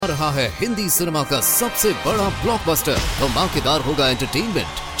रहा है हिंदी सिनेमा का सबसे बड़ा ब्लॉकबस्टर। धमाकेदार होगा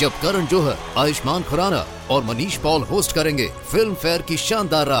एंटरटेनमेंट जब करण जौहर, आयुष्मान खुराना और मनीष पॉल होस्ट करेंगे फिल्म फेयर की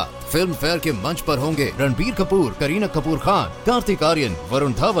शानदार रात। फिल्म फेयर के मंच पर होंगे रणबीर कपूर, करीना कपूर खान, कार्तिक आर्यन,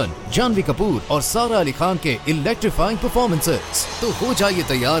 वरुण धवन, जानवी कपूर और सारा अली खान के इलेक्ट्रीफाइंग परफॉर्मेंसेस। तो हो जाइए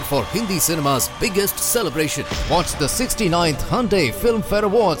तैयार for Hindi cinema's biggest celebration. Watch the 69th Hyundai Film Fair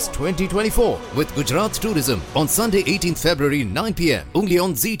Awards 2024 with Gujarat Tourism on Sunday 18th February 9 p.m. only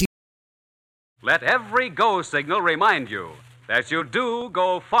on ZT. Let every go signal remind you that you do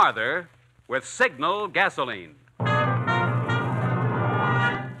go farther with Signal gasoline.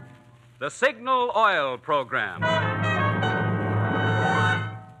 The Signal Oil Program.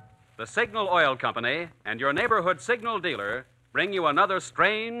 The Signal Oil Company and your neighborhood Signal dealer bring you another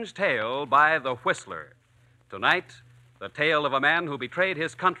strange tale by The Whistler. Tonight, the tale of a man who betrayed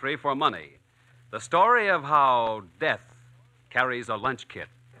his country for money. The story of how death carries a lunch kit.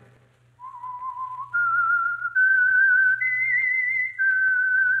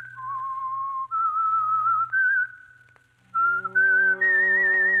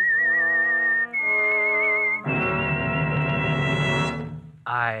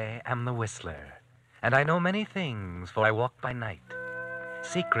 I am the Whistler, and I know many things, for I walk by night.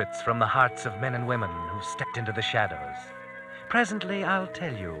 Secrets from the hearts of men and women who stepped into the shadows. Presently I'll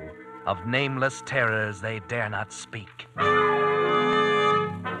tell you of nameless terrors they dare not speak.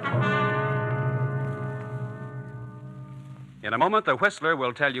 In a moment, the Whistler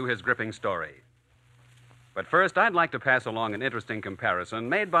will tell you his gripping story. But first, I'd like to pass along an interesting comparison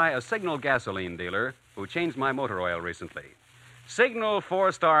made by a Signal gasoline dealer who changed my motor oil recently. Signal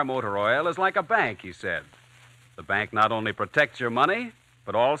 4-Star Motor Oil is like a bank, he said. The bank not only protects your money,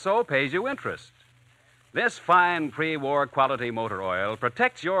 but also pays you interest. This fine pre-war quality motor oil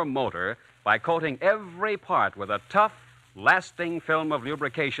protects your motor by coating every part with a tough, lasting film of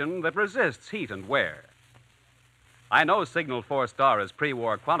lubrication that resists heat and wear. I know Signal 4-Star is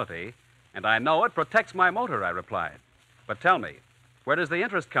pre-war quality, and I know it protects my motor, I replied. But tell me, where does the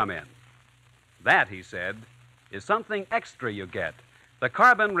interest come in? That, he said, is something extra you get, the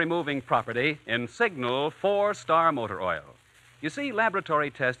carbon-removing property in Signal 4-Star Motor Oil. You see,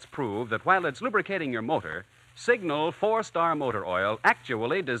 laboratory tests prove that while it's lubricating your motor, Signal 4-Star Motor Oil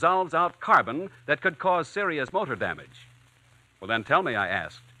actually dissolves out carbon that could cause serious motor damage. Well, then tell me, I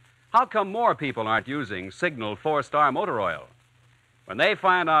asked, how come more people aren't using Signal 4-Star Motor Oil? When they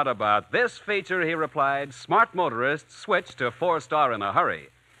find out about this feature, he replied, smart motorists switch to 4-Star in a hurry,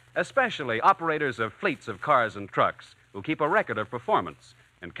 especially operators of fleets of cars and trucks who keep a record of performance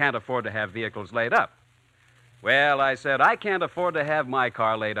and can't afford to have vehicles laid up. Well, I said, I can't afford to have my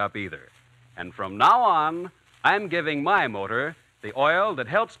car laid up either. And from now on, I'm giving my motor the oil that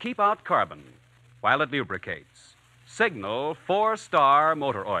helps keep out carbon while it lubricates. Signal 4-Star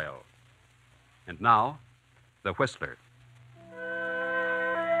Motor Oil. And now, the Whistler.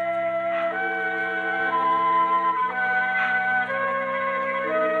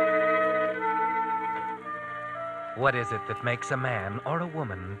 What is it that makes a man or a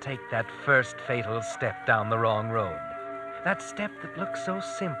woman take that first fatal step down the wrong road? That step that looks so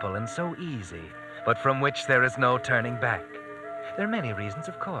simple and so easy, but from which there is no turning back. There are many reasons,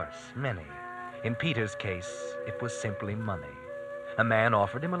 of course, many. In Peter's case, it was simply money. A man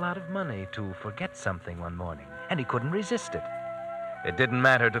offered him a lot of money to forget something one morning, and he couldn't resist it. It didn't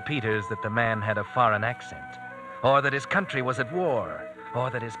matter to Peters that the man had a foreign accent, or that his country was at war, or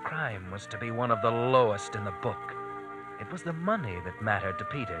that his crime was to be one of the lowest in the book. It was the money that mattered to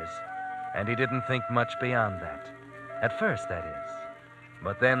Peters, and he didn't think much beyond that. At first, that is.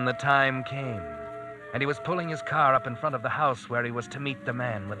 But then the time came, and he was pulling his car up in front of the house where he was to meet the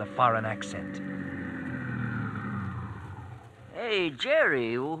man with a foreign accent. Hey,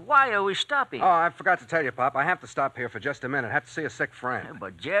 Jerry, why are we stopping? Oh, I forgot to tell you, Pop. I have to stop here for just a minute. I have to see a sick friend.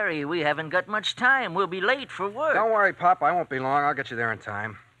 But, Jerry, we haven't got much time. We'll be late for work. Don't worry, Pop. I won't be long. I'll get you there in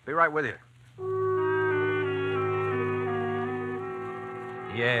time. Be right with you.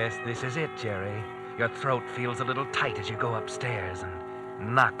 Yes, this is it, Jerry. Your throat feels a little tight as you go upstairs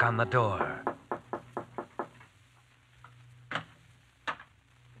and knock on the door.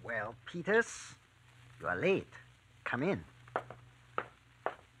 Well, Peters, you are late. Come in.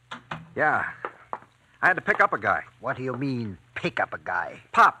 Yeah. I had to pick up a guy. What do you mean, pick up a guy?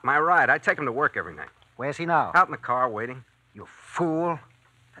 Pop, my ride. I take him to work every night. Where's he now? Out in the car, waiting. You fool.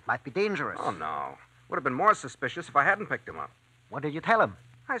 That might be dangerous. Oh, no. Would have been more suspicious if I hadn't picked him up. What did you tell him?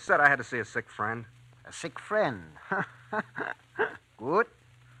 I said I had to see a sick friend. A sick friend. Good.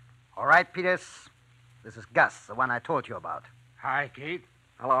 All right, Peters. This is Gus, the one I told you about. Hi, Kate.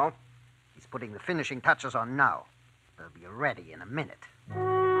 Hello. He's putting the finishing touches on now. They'll be ready in a minute.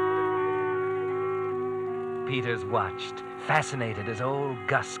 Peters watched, fascinated as old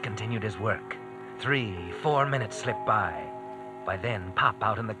Gus continued his work. 3, 4 minutes slipped by. By then, Pop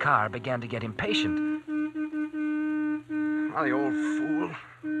out in the car began to get impatient. Oh, the old fool.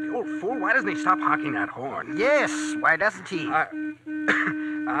 The old fool. Why doesn't he stop honking that horn? Yes, why doesn't he?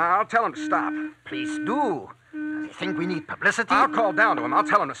 I'll tell him to stop. Please do. Does he think we need publicity? I'll call down to him. I'll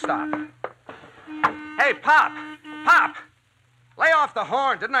tell him to stop. Hey, Pop! Pop! Lay off the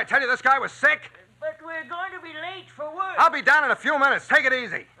horn. Didn't I tell you this guy was sick? But we're going to be late for work. I'll be down in a few minutes. Take it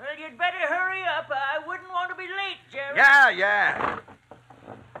easy. Well, you'd better hurry up. I wouldn't want to be late, Jerry. Yeah.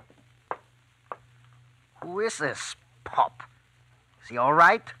 Who is this Pop? Is he all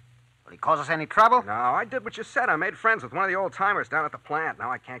right? Will he cause us any trouble? No, I did what you said. I made friends with one of the old-timers down at the plant.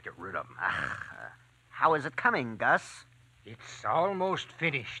 Now I can't get rid of him. How is it coming, Gus? It's almost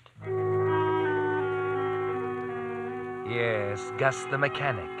finished. Yes, Gus the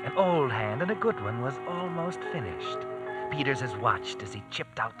mechanic, an old hand and a good one, was almost finished. Peters has watched as he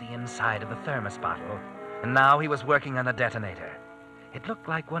chipped out the inside of the thermos bottle, and now he was working on the detonator. It looked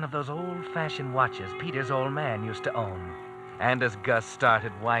like one of those old-fashioned watches Peters' old man used to own. And as Gus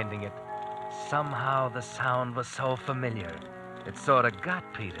started winding it, somehow the sound was so familiar, it sort of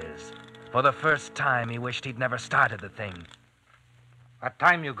got Peters. For the first time, he wished he'd never started the thing. What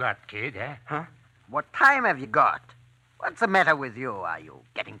time you got, kid, eh? Huh? What time have you got? What's the matter with you? Are you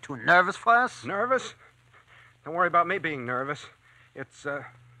getting too nervous for us? Nervous? Don't worry about me being nervous. It's,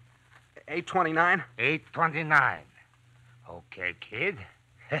 8:29. 8:29. Okay, kid.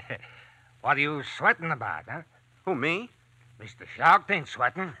 What are you sweating about, huh? Who, me? Mr. Shark ain't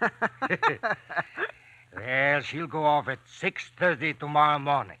sweating. Well, she'll go off at 6:30 tomorrow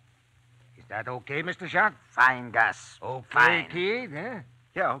morning. Is that okay, Mr. Shark? Fine, Gus. Okay, Fine. kid, eh?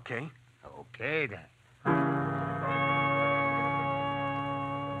 Yeah, okay. Okay, then.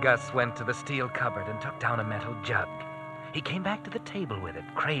 Gus went to the steel cupboard and took down a metal jug. He came back to the table with it,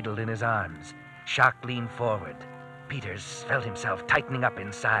 cradled in his arms. Shark leaned forward. Peters felt himself tightening up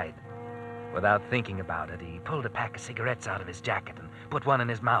inside. Without thinking about it, he pulled a pack of cigarettes out of his jacket and put one in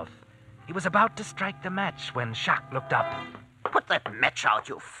his mouth. He was about to strike the match when Shark looked up. Put that match out,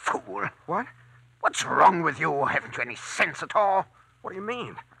 you fool. What? What's wrong with you? Haven't you any sense at all? What do you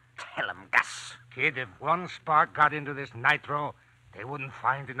mean? Tell him, Gus. Kid, if one spark got into this nitro, they wouldn't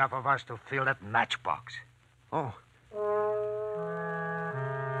find enough of us to fill that matchbox. Oh.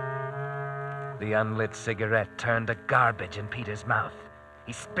 The unlit cigarette turned to garbage in Peter's mouth.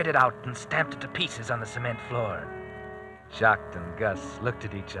 He spit it out and stamped it to pieces on the cement floor. Shark and Gus looked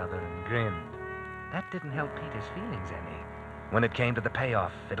at each other and grinned. That didn't help Peter's feelings any. When it came to the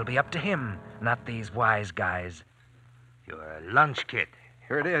payoff, it'll be up to him, not these wise guys. Your lunch kit.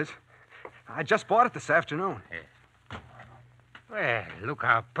 Here it is. I just bought it this afternoon. Well, look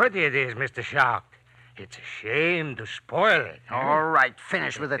how pretty it is, Mr. Shark. It's a shame to spoil it. huh? All right,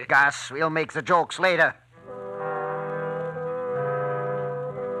 finish with it, Gus. We'll make the jokes later.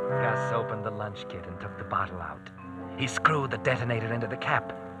 Gus opened the lunch kit and took the bottle out. He screwed the detonator into the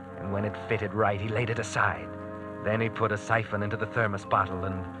cap, and when it fitted right, he laid it aside. Then he put a siphon into the thermos bottle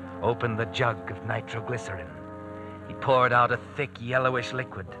and opened the jug of nitroglycerin. He poured out a thick yellowish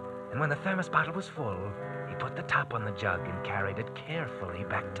liquid, and when the thermos bottle was full, he put the top on the jug and carried it carefully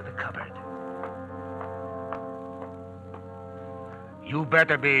back to the cupboard. You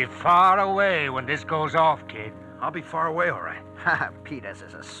better be far away when this goes off, kid. I'll be far away, all right. Peters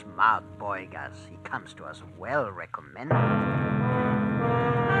is a smart boy, Gus. He comes to us well recommended.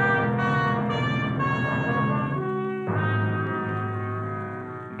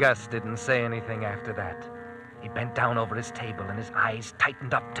 Gus didn't say anything after that. He bent down over his table and his eyes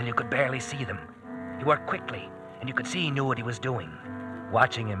tightened up till you could barely see them. He worked quickly, and you could see he knew what he was doing.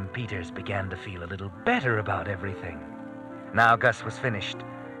 Watching him, Peters began to feel a little better about everything. Now Gus was finished.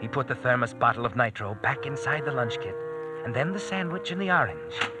 He put the thermos bottle of nitro back inside the lunch kit, and then the sandwich and the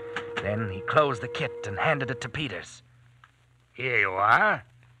orange. Then he closed the kit and handed it to Peters. Here you are.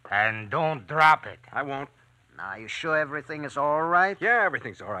 And don't drop it. I won't. Now, you sure everything is all right? Yeah,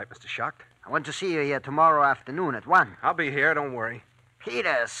 everything's all right, Mr. Shark. I want to see you here tomorrow afternoon at 1. I'll be here, don't worry.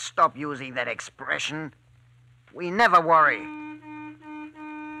 Peters, stop using that expression. We never worry.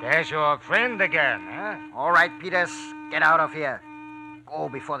 There's your friend again, huh? All right, Peters, get out of here. Go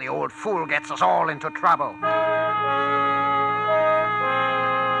before the old fool gets us all into trouble.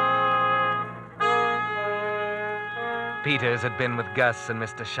 Peters had been with Gus and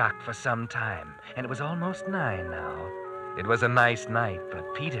Mr. Shark for some time, and it was almost 9 now. It was a nice night,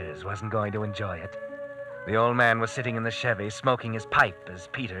 but Peters wasn't going to enjoy it. The old man was sitting in the Chevy smoking his pipe as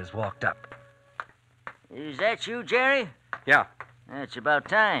Peters walked up. Is that you, Jerry? Yeah. It's about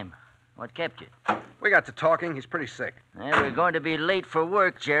time. What kept you? We got to talking. He's pretty sick. We're going to be late for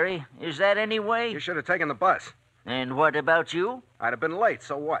work, Jerry. Is that any way? You should have taken the bus. And what about you? I'd have been late,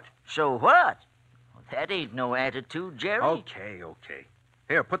 so what? So what? Well, that ain't no attitude, Jerry. Okay.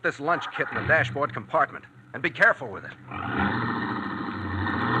 Here, put this lunch kit in the dashboard compartment. And be careful with it.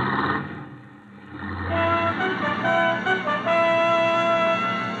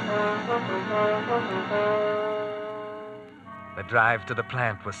 The drive to the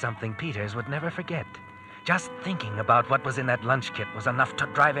plant was something Peters would never forget. Just thinking about what was in that lunch kit was enough to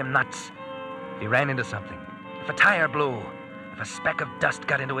drive him nuts. If he ran into something, if a tire blew, if a speck of dust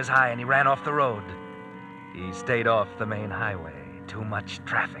got into his eye and he ran off the road, he stayed off the main highway. Too much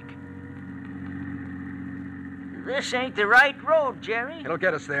traffic. This ain't the right road, Jerry. It'll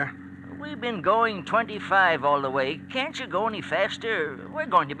get us there. We've been going 25 all the way. Can't you go any faster? We're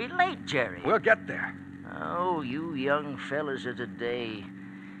going to be late, Jerry. We'll get there. Oh, you young fellas of today.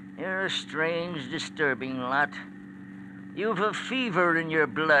 You're a strange, disturbing lot. You've a fever in your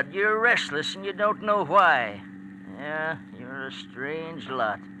blood. You're restless and you don't know why. Yeah, you're a strange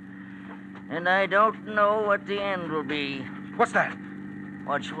lot. And I don't know what the end will be. What's that?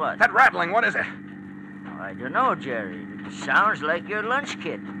 What's what? That rattling, what is it? I don't know, Jerry. It sounds like your lunch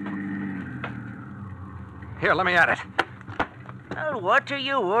kit. Here, let me at it. Well, what are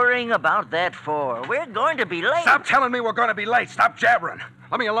you worrying about that for? We're going to be late. Stop telling me we're going to be late. Stop jabbering.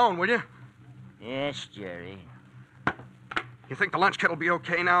 Let me alone, will you? Yes, Jerry. You think the lunch kit will be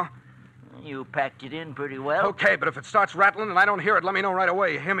okay now? You packed it in pretty well. Okay, but if it starts rattling and I don't hear it, let me know right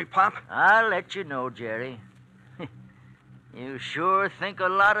away. You hear me, Pop? I'll let you know, Jerry. You sure think a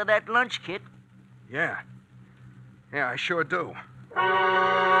lot of that lunch kit. Yeah. Yeah, I sure do.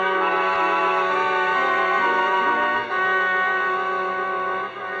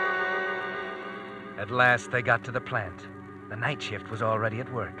 At last, they got to the plant. The night shift was already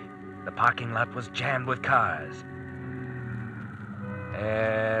at work. The parking lot was jammed with cars.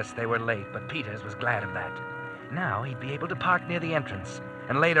 Yes, they were late, but Peters was glad of that. Now he'd be able to park near the entrance,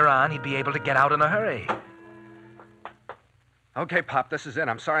 and later on he'd be able to get out in a hurry. Okay, Pop, this is it.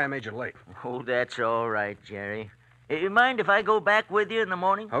 I'm sorry I made you late. Oh, that's all right, Jerry. You mind if I go back with you in the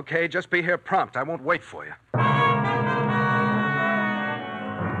morning? Okay, just be here prompt. I won't wait for you.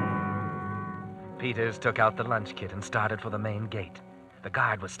 Peters took out the lunch kit and started for the main gate. The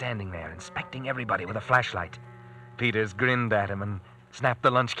guard was standing there, inspecting everybody with a flashlight. Peters grinned at him and snapped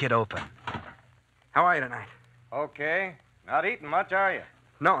the lunch kit open. How are you tonight? Okay. Not eating much, are you?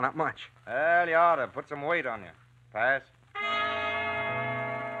 No, not much. Well, you ought to put some weight on you. Pass.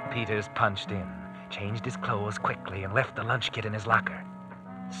 Peters punched in, changed his clothes quickly, and left the lunch kit in his locker.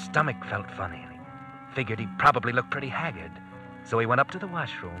 His stomach felt funny, and he figured he probably looked pretty haggard. So he went up to the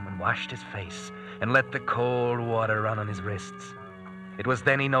washroom and washed his face and let the cold water run on his wrists. It was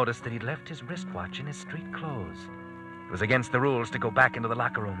then he noticed that he'd left his wristwatch in his street clothes. It was against the rules to go back into the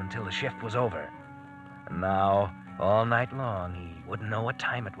locker room until the shift was over. And now, all night long, he wouldn't know what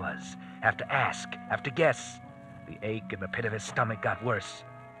time it was. Have to ask, have to guess. The ache in the pit of his stomach got worse.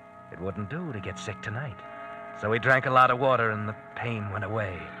 It wouldn't do to get sick tonight. So he drank a lot of water and the pain went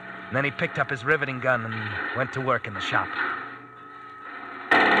away. And then he picked up his riveting gun and went to work in the shop.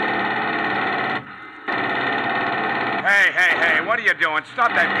 Hey, what are you doing? Stop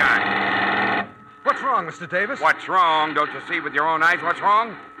that gun. What's wrong, Mr. Davis? What's wrong? Don't you see with your own eyes what's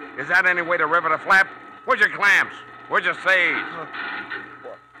wrong? Is that any way to rivet a flap? Where's your clamps? Where's your sage?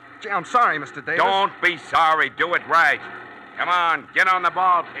 Gee, I'm sorry, Mr. Davis. Don't be sorry. Do it right. Come on, get on the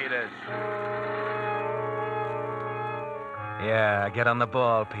ball, Peters. Yeah, get on the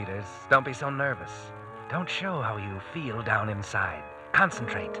ball, Peters. Don't be so nervous. Don't show how you feel down inside.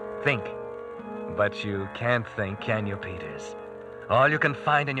 Concentrate. Think. But you can't think, can you, Peters? All you can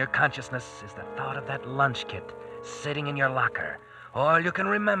find in your consciousness is the thought of that lunch kit sitting in your locker. All you can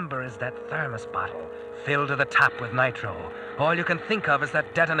remember is that thermos bottle filled to the top with nitro. All you can think of is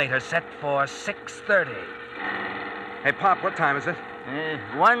that detonator set for 6:30. Hey, Pop, what time is it?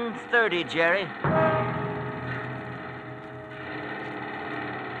 1:30, Jerry.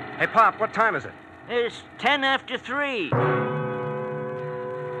 Hey, Pop, what time is it? It's 10 after 3.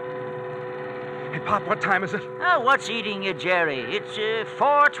 Hey, Pop, what time is it? Oh, what's eating you, Jerry? It's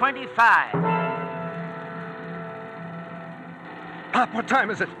 4:25. Pop, what time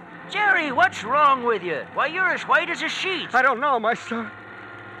is it? Jerry, what's wrong with you? Why, you're as white as a sheet. I don't know, my son.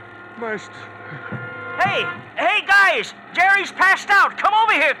 Hey, guys! Jerry's passed out. Come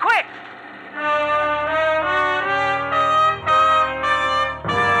over here, quick!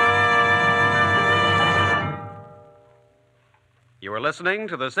 You are listening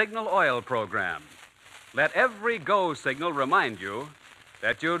to the Signal Oil program. Let every go signal remind you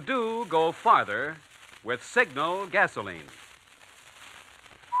that you do go farther with Signal gasoline.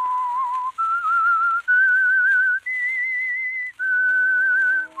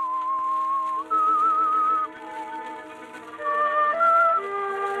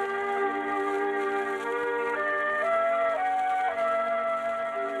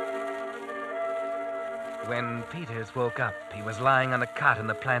 When Peters woke up, he was lying on a cot in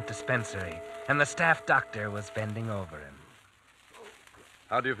the plant dispensary, and the staff doctor was bending over him.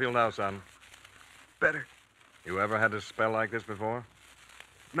 How do you feel now, son? Better. You ever had a spell like this before?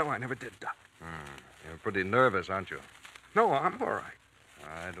 No, I never did, Doc. You're pretty nervous, aren't you? No, I'm all right.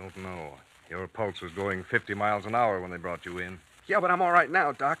 I don't know. Your pulse was going 50 miles an hour when they brought you in. Yeah, but I'm all right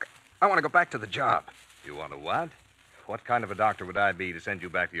now, Doc. I want to go back to the job. You want to what? What kind of a doctor would I be to send you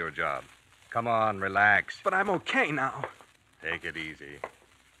back to your job? Come on, relax. But I'm okay now. Take it easy.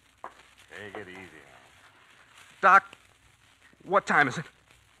 Take it easy. Doc, what time is it?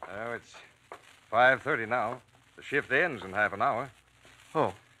 Oh, it's 5:30 now. The shift ends in half an hour.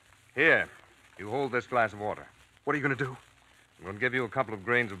 Oh. Here, you hold this glass of water. What are you going to do? I'm going to give you a couple of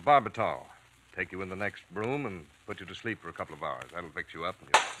grains of barbitol. Take you in the next room and put you to sleep for a couple of hours. That'll fix you up.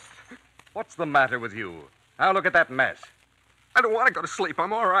 What's the matter with you? Now look at that mess. I don't want to go to sleep.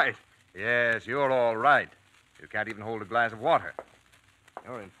 I'm all right. Yes, you're all right. You can't even hold a glass of water.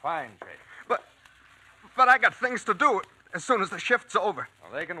 You're in fine shape. But I got things to do as soon as the shift's over.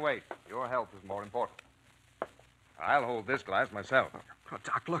 Well, they can wait. Your health is more important. I'll hold this glass myself. Oh,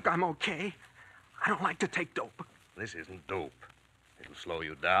 Doc, look, I'm okay. I don't like to take dope. This isn't dope. It'll slow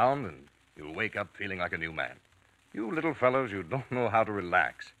you down, and you'll wake up feeling like a new man. You little fellows, you don't know how to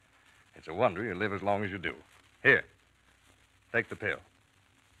relax. It's a wonder you live as long as you do. Here, take the pill.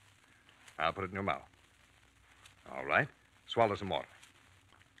 I'll put it in your mouth. All right. Swallow some water.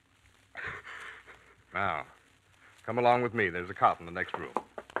 Now, come along with me. There's a cot in the next room.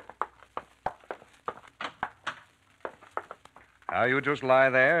 Now, you just lie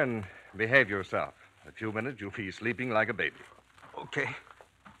there and behave yourself. In a few minutes, you'll be sleeping like a baby. Okay.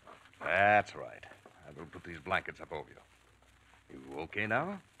 That's right. I will put these blankets up over you. You okay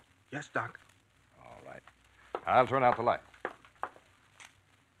now? Yes, Doc. All right. I'll turn out the light.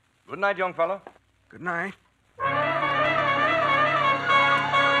 Good night, young fellow. Good night.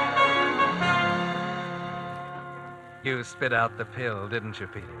 You spit out the pill, didn't you,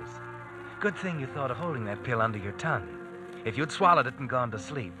 Peters? Good thing you thought of holding that pill under your tongue. If you'd swallowed it and gone to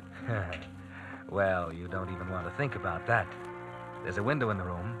sleep, well, you don't even want to think about that. There's a window in the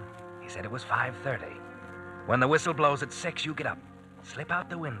room. He said it was 5:30. When the whistle blows at 6, you get up, slip out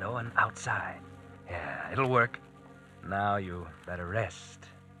the window and outside. Yeah, it'll work. Now you better rest.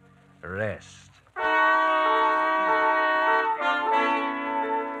 Rest.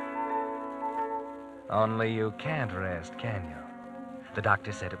 Only you can't rest, can you? The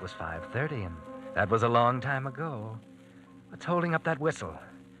doctor said it was 5:30, and that was a long time ago. What's holding up that whistle?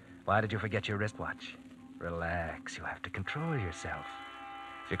 Why did you forget your wristwatch? Relax. You have to control yourself.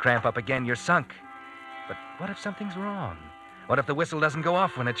 If you cramp up again, you're sunk. But what if something's wrong? What if the whistle doesn't go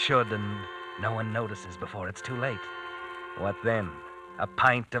off when it should, and no one notices before it's too late? What then? A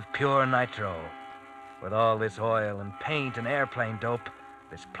pint of pure nitro. With all this oil and paint and airplane dope,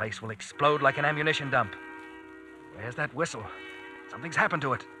 this place will explode like an ammunition dump. Where's that whistle? Something's happened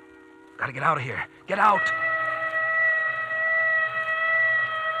to it. Gotta get out of here. Get out!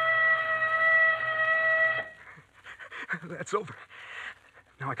 That's over.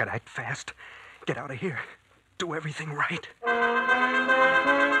 Now I gotta act fast. Get out of here. Do everything right.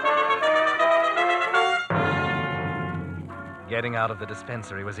 Getting out of the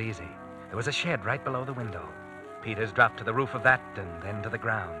dispensary was easy. There was a shed right below the window. Peters dropped to the roof of that and then to the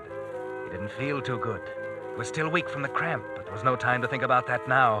ground. He didn't feel too good. He was still weak from the cramp, but there was no time to think about that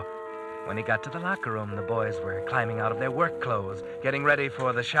now. When he got to the locker room, the boys were climbing out of their work clothes, getting ready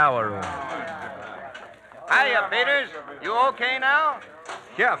for the shower room. Hiya, Peters. You okay now?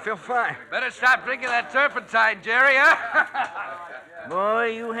 Yeah, I feel fine. Better stop drinking that turpentine, Jerry, huh? Boy,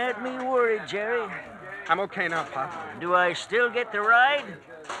 you had me worried, Jerry. I'm okay now, Pop. Do I still get the ride?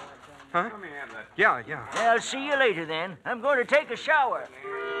 Huh? Yeah. I'll see you later, then. I'm going to take a shower.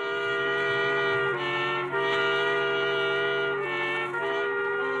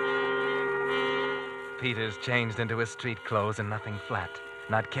 Peters changed into his street clothes and nothing flat,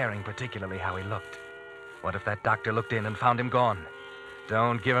 not caring particularly how he looked. What if that doctor looked in and found him gone?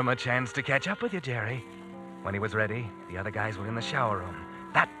 Don't give him a chance to catch up with you, Jerry. When he was ready, the other guys were in the shower room.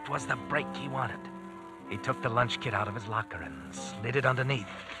 That was the break he wanted. He took the lunch kit out of his locker and slid it underneath.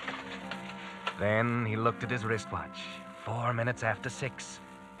 Then he looked at his wristwatch. 4 minutes after 6.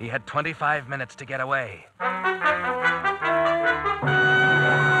 He had 25 minutes to get away.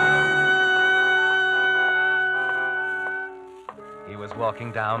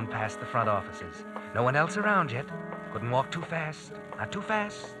 walking down past the front offices. No one else around yet. Couldn't walk too fast, not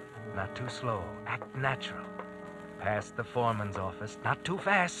too slow. Act natural. Past the foreman's office, not too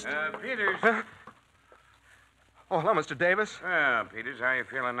fast. Peters. Oh, hello, Mr. Davis. Well, Peters, how you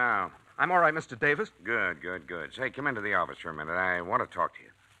feeling now? I'm all right, Mr. Davis. Good. Say, come into the office for a minute. I want to talk to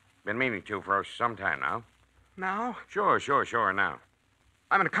you. Been meaning to for some time now. Now? Sure, now.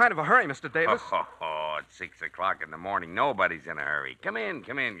 I'm in kind of a hurry, Mr. Davis. It's 6 o'clock in the morning. Nobody's in a hurry. Come in.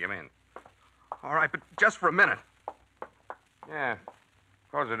 All right, but just for a minute. Yeah.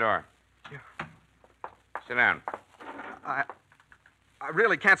 Close the door. Yeah. Sit down. I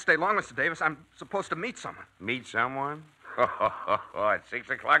really can't stay long, Mr. Davis. I'm supposed to meet someone. Meet someone? At 6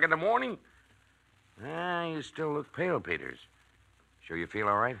 o'clock in the morning? You still look pale, Peters. Sure you feel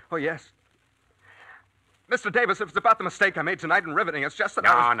all right? Oh, yes. Mr. Davis, it was about the mistake I made tonight in riveting. It's just that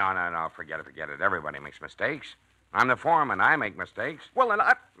No. Forget it. Everybody makes mistakes. I'm the foreman. I make mistakes. Well, then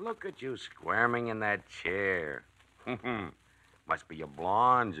Look at you squirming in that chair. Must be a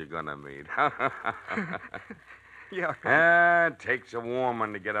blonde you're gonna meet. Yeah. It takes a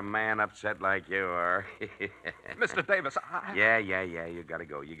woman to get a man upset like you are. Mr. Davis, Yeah. You gotta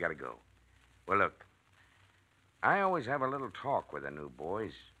go. Well, look. I always have a little talk with the new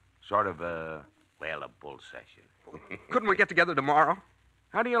boys. Sort of a bull session. Couldn't we get together tomorrow?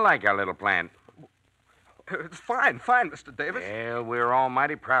 How do you like our little plan? It's fine, Mr. Davis. Well, we're all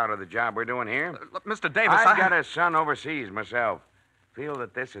mighty proud of the job we're doing here. Look, Mr. Davis, I've got a son overseas myself. Feel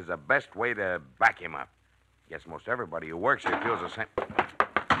that this is the best way to back him up. Guess most everybody who works here feels the same.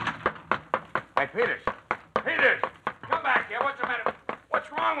 Hey, Peters! Come back here. What's the matter? What's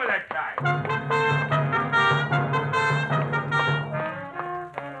wrong with that guy?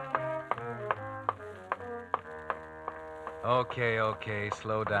 Okay.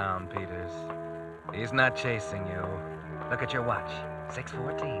 Slow down, Peters. He's not chasing you. Look at your watch.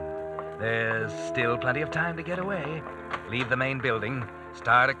 6:14. There's still plenty of time to get away. Leave the main building.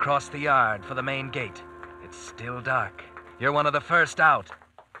 Start across the yard for the main gate. It's still dark. You're one of the first out.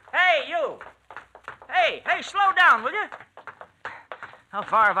 Hey, you! Hey, slow down, will you? How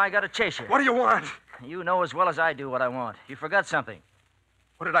far have I got to chase you? What do you want? You know as well as I do what I want. You forgot something.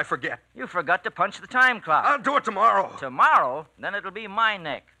 What did I forget? You forgot to punch the time clock. I'll do it tomorrow. Tomorrow? Then it'll be my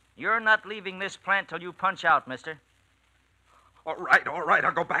neck. You're not leaving this plant till you punch out, mister. All right.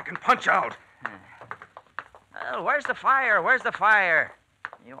 I'll go back and punch out. Well, where's the fire?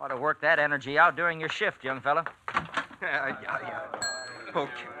 You ought to work that energy out during your shift, young fella. Yeah.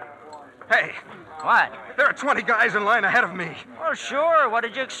 Okay. Hey, What? there are 20 guys in line ahead of me. Well, sure. What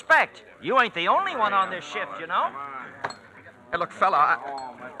did you expect? You ain't the only one on this shift, you know. Hey, look, fella,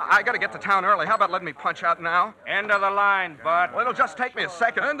 I got to get to town early. How about letting me punch out now? End of the line, Bud. Well, it'll just take me a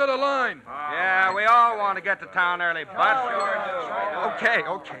second. End of the line. Yeah, we all want to get to town early, Bud. Okay.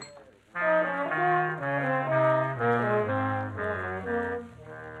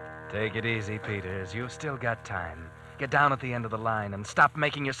 Take it easy, Peters. You've still got time. Get down at the end of the line and stop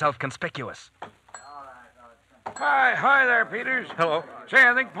making yourself conspicuous. Hi there, Peters. Hello. Say,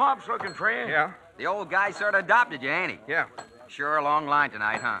 I think Pop's looking for you. Yeah? The old guy sort of adopted you, ain't he? Yeah. Sure a long line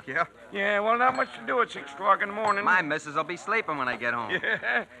tonight, huh? Yeah. Yeah, well, not much to do at 6 o'clock in the morning. My missus will be sleeping when I get home.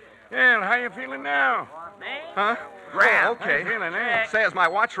 Yeah. Well, how you feeling now? Huh? Graham. Oh, okay. How you feeling, eh? Say, is my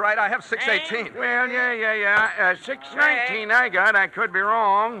watch right? I have 6:18. Well, yeah. 6:19 I got. I could be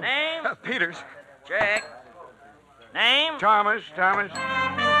wrong. Name? Peters. Check. Name? Thomas.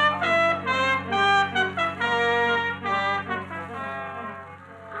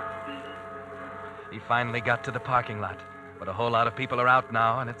 He finally got to the parking lot. But a whole lot of people are out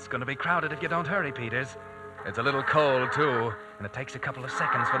now, and it's going to be crowded if you don't hurry, Peters. It's a little cold, too, and it takes a couple of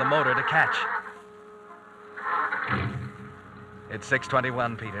seconds for the motor to catch. It's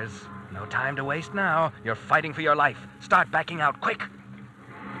 6:21, Peters. No time to waste now. You're fighting for your life. Start backing out, quick.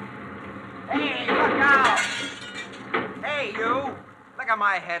 Hey, look out! Hey, you! Look at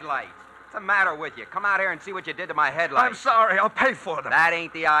my headlights. What's the matter with you? Come out here and see what you did to my headlights. I'm sorry. I'll pay for them. That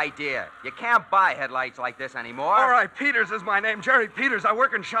ain't the idea. You can't buy headlights like this anymore. All right, Peters is my name. Jerry Peters. I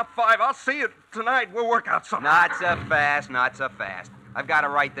work in Shop 5. I'll see you tonight. We'll work out something. Not so fast. I've got to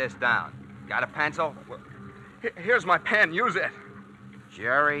write this down. Got a pencil? Here's my pen. Use it.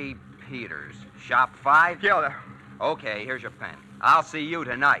 Jerry Peters, Shop 5? Yeah. Okay, here's your pen. I'll see you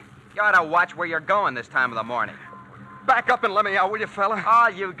tonight. You ought to watch where you're going this time of the morning. Back up and let me out, will you, fella? All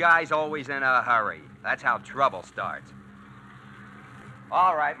you guys always in a hurry. That's how trouble starts.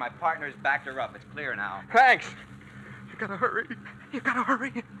 All right, my partner's backed her up. It's clear now. Thanks. You gotta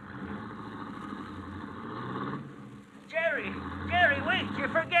hurry. Jerry, wait. You're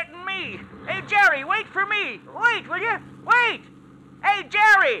forgetting me. Hey, Jerry, wait for me. Wait, will you? Wait. Hey,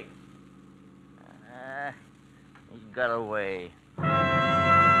 Jerry! He's got away.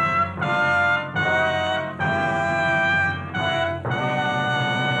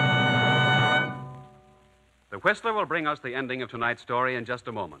 The Whistler will bring us the ending of tonight's story in just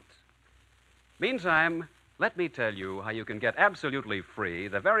a moment. Meantime, let me tell you how you can get absolutely free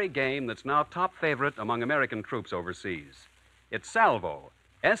the very game that's now top favorite among American troops overseas. It's Salvo,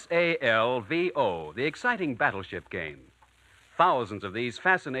 S-A-L-V-O, the exciting battleship game. Thousands of these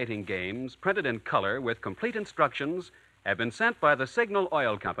fascinating games, printed in color with complete instructions, have been sent by the Signal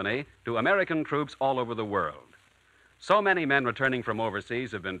Oil Company to American troops all over the world. So many men returning from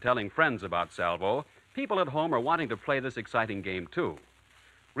overseas have been telling friends about Salvo, people at home are wanting to play this exciting game, too.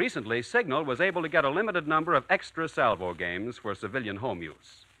 Recently, Signal was able to get a limited number of extra Salvo games for civilian home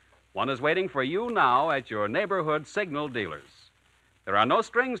use. One is waiting for you now at your neighborhood Signal dealers. There are no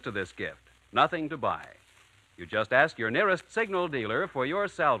strings to this gift, nothing to buy. You just ask your nearest Signal dealer for your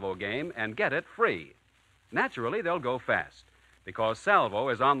Salvo game and get it free. Naturally, they'll go fast, because Salvo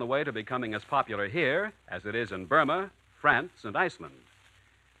is on the way to becoming as popular here as it is in Burma, France, and Iceland.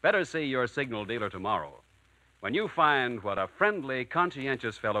 Better see your Signal dealer tomorrow. When you find what a friendly,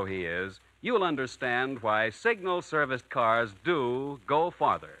 conscientious fellow he is, you'll understand why Signal-serviced cars do go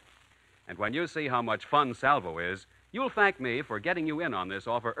farther. And when you see how much fun Salvo is, you'll thank me for getting you in on this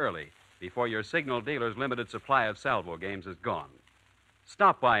offer early, before your Signal dealer's limited supply of Salvo games is gone.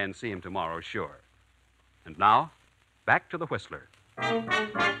 Stop by and see him tomorrow, sure. And now, back to the Whistler.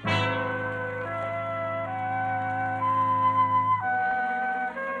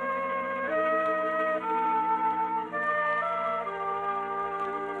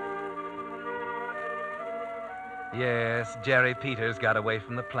 Yes, Jerry Peters got away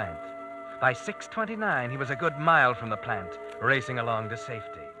from the plant. By 6:29, he was a good mile from the plant, racing along to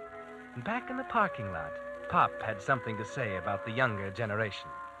safety. And back in the parking lot, Pop had something to say about the younger generation.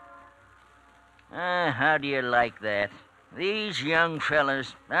 How do you like that? These young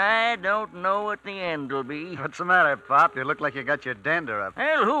fellas, I don't know what the end will be. What's the matter, Pop? You look like you got your dander up.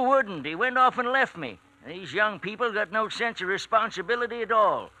 Well, who wouldn't? He went off and left me. These young people got no sense of responsibility at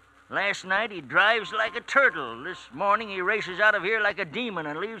all. Last night he drives like a turtle. This morning he races out of here like a demon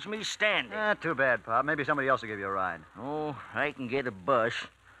and leaves me standing. Too bad, Pop. Maybe somebody else will give you a ride. Oh, I can get a bus.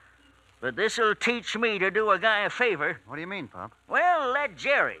 But this'll teach me to do a guy a favor. What do you mean, Pop? Well, that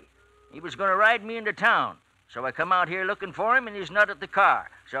Jerry. He was going to ride me into town. So I come out here looking for him, and he's not at the car.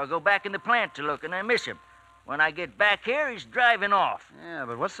 So I go back in the plant to look, and I miss him. When I get back here, he's driving off. Yeah,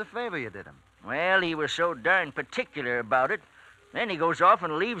 but what's the favor you did him? Well, he was so darn particular about it. Then he goes off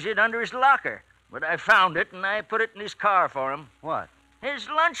and leaves it under his locker. But I found it, and I put it in his car for him. What? His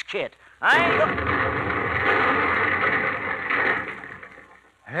lunch kit.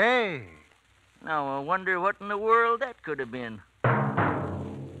 Hey! Now, I wonder what in the world that could have been.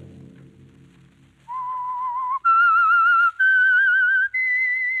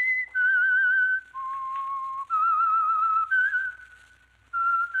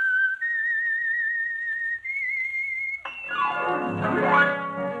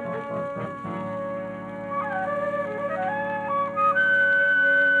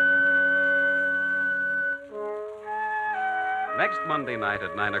 Next Monday night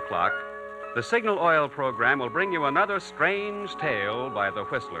at 9 o'clock, the Signal Oil program will bring you another strange tale by the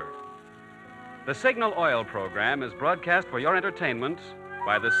Whistler. The Signal Oil program is broadcast for your entertainment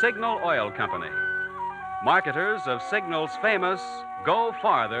by the Signal Oil Company, marketers of Signal's famous Go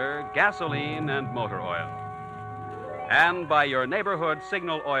Farther gasoline and motor oil, and by your neighborhood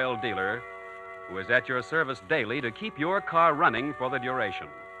Signal Oil dealer, who is at your service daily to keep your car running for the duration.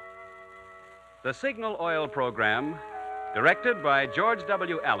 The Signal Oil program, directed by George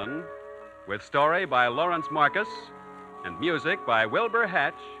W. Allen, with story by Lawrence Marcus and music by Wilbur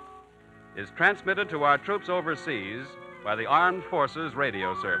Hatch, is transmitted to our troops overseas by the Armed Forces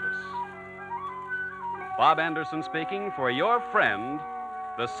Radio Service. Bob Anderson speaking for your friend,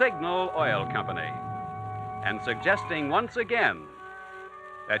 the Signal Oil Company, and suggesting once again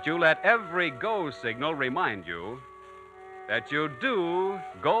that you let every go signal remind you that you do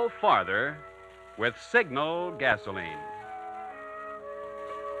go farther with Signal gasoline.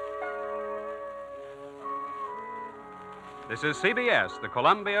 This is CBS, the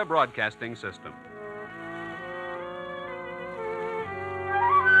Columbia Broadcasting System.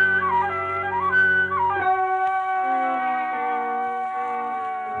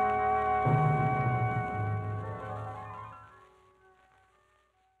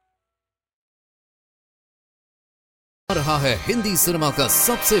 रहा है Hindi cinema का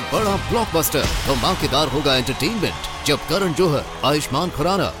सबसे बड़ा blockbuster. धमाकेदार होगा entertainment जब करण जौहर, आयुष्मान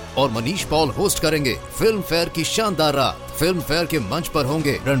खुराना और Manish Paul host करेंगे फिल्म फेयर की शानदार रात। फिल्म फेयर के मंच पर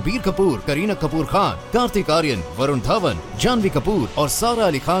होंगे रणबीर कपूर, करीना कपूर खान, कार्तिक आर्यन, वरुण धवन, जानवी कपूर और सारा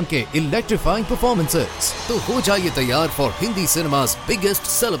अली खान के इलेक्ट्रीफाइंग परफॉर्मेंसेस। तो हो जाइए तैयार for Hindi cinema's biggest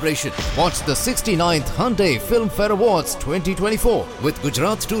celebration. Watch the 69th Hyundai Film Fair Awards 2024 with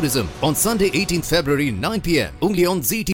Gujarat Tourism on Sunday 18th February 9 p.m. only on ZT.